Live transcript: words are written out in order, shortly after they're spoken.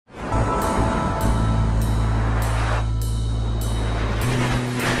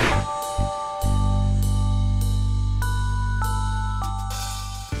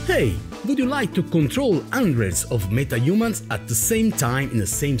Hey, would you like to control hundreds of metahumans at the same time in the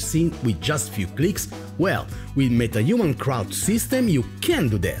same scene with just few clicks? Well, with MetaHuman Crowd System you can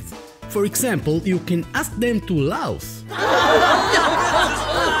do that. For example, you can ask them to laugh.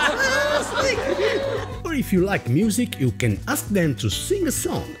 Or if you like music, you can ask them to sing a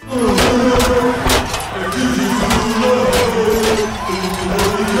song.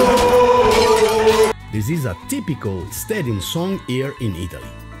 This is a typical stadium song here in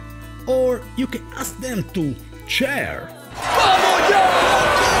Italy. Or you can ask them to cheer.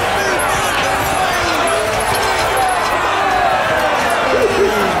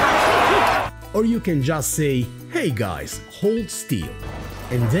 Or you can just say, "Hey guys, hold still,"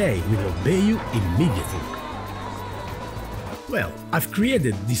 and they will obey you immediately. Well, I've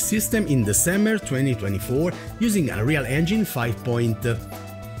created this system in December 2024 using Unreal Engine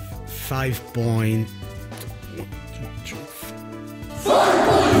 5.5.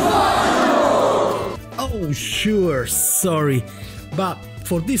 Oh sure, sorry, but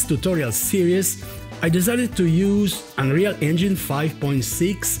for this tutorial series I decided to use Unreal Engine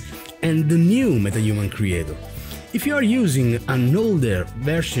 5.6 and the new MetaHuman Creator. If you are using an older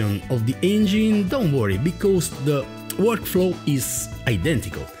version of the engine, don't worry, because the workflow is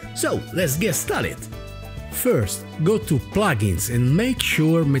identical. So let's get started. First, go to Plugins and make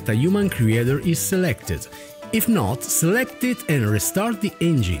sure MetaHuman Creator is selected. If not, select it and restart the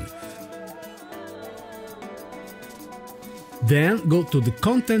engine. Then go to the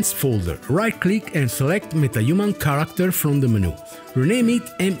Contents folder, right-click and select MetaHuman Character from the menu. Rename it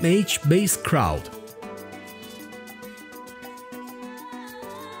MH Crowd.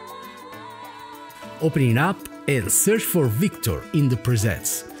 Open it up and search for Victor in the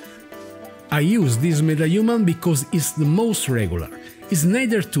presets. I use this MetaHuman because it's the most regular. It's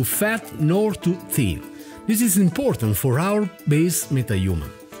neither too fat nor too thin. This is important for our base MetaHuman.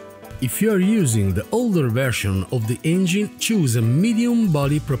 If you are using the older version of the engine, choose a medium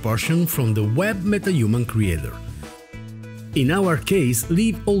body proportion from the Web MetaHuman Creator. In our case,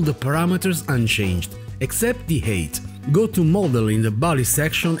 leave all the parameters unchanged, except the height. Go to Model in the body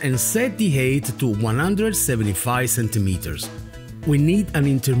section and set the height to 175 cm. We need an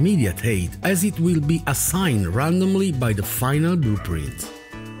intermediate height, as it will be assigned randomly by the final blueprint.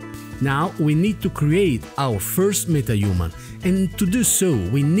 Now we need to create our first MetaHuman, and to do so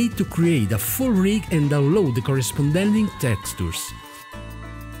we need to create a full rig and download the corresponding textures.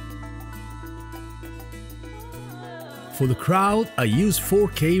 For the crowd I use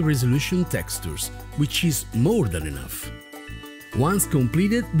 4K resolution textures, which is more than enough. Once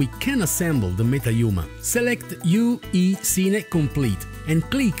completed, we can assemble the MetaHuman. Select UE Scene Complete and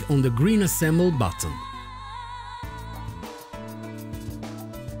click on the green Assemble button.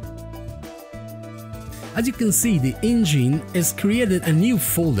 As you can see, the engine has created a new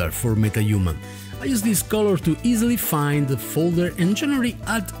folder for MetaHuman. I use this color to easily find the folder and generally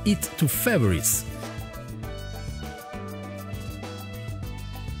add it to favorites.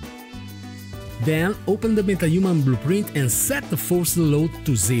 Then open the MetaHuman blueprint and set the force load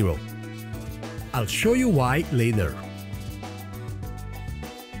to 0. I'll show you why later.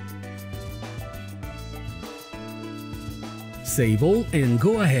 Save all and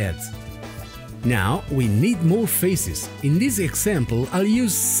go ahead. Now we need more faces. In this example I'll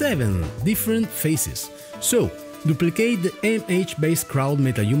use 7 different faces. So duplicate the MH Crowd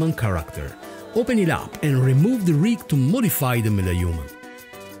MetaHuman character. Open it up and remove the rig to modify the MetaHuman.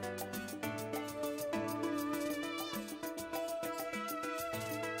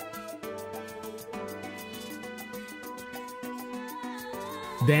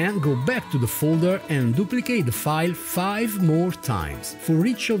 Then go back to the folder and duplicate the file 5 more times. For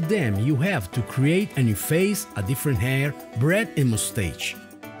each of them you have to create a new face, a different hair, breath and mustache.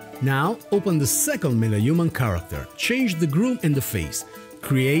 Now open the second MetaHuman character, change the groom and the face,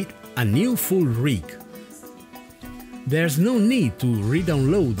 create a new full rig. There's no need to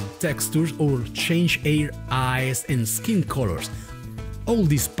re-download textures or change hair, eyes and skin colors. All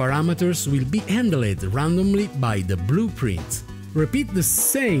these parameters will be handled randomly by the blueprint. Repeat the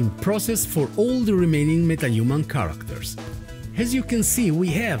same process for all the remaining MetaHuman characters. As you can see, we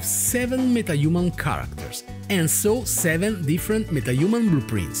have 7 MetaHuman characters, and so 7 different MetaHuman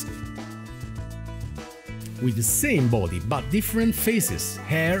blueprints. With the same body but different faces,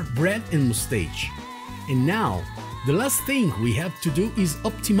 hair, breath and mustache. And now, the last thing we have to do is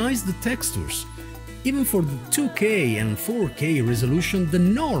optimize the textures. Even for the 2K and 4K resolution, the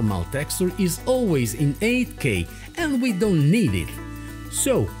normal texture is always in 8K and we don't need it.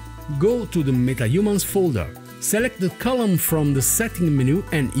 So, go to the MetaHumans folder, select the column from the setting menu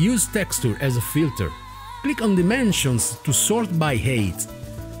and use texture as a filter. Click on dimensions to sort by height.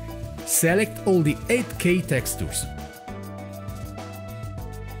 Select all the 8K textures.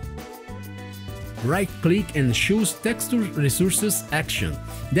 Right-click and choose Texture Resources Action.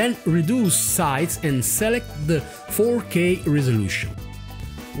 Then reduce size and select the 4K resolution.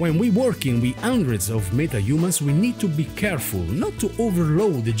 When we're working with hundreds of metahumans, we need to be careful not to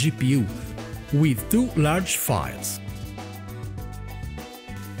overload the GPU with too large files.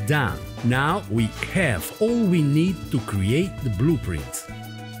 Done. Now we have all we need to create the blueprint.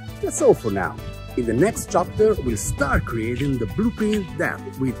 That's all for now. In the next chapter, we'll start creating the blueprint that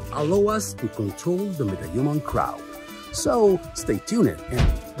will allow us to control the MetaHuman crowd. So stay tuned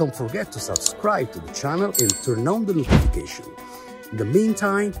and don't forget to subscribe to the channel and turn on the notification. In the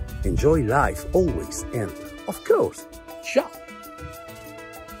meantime, enjoy life always and, of course, ciao!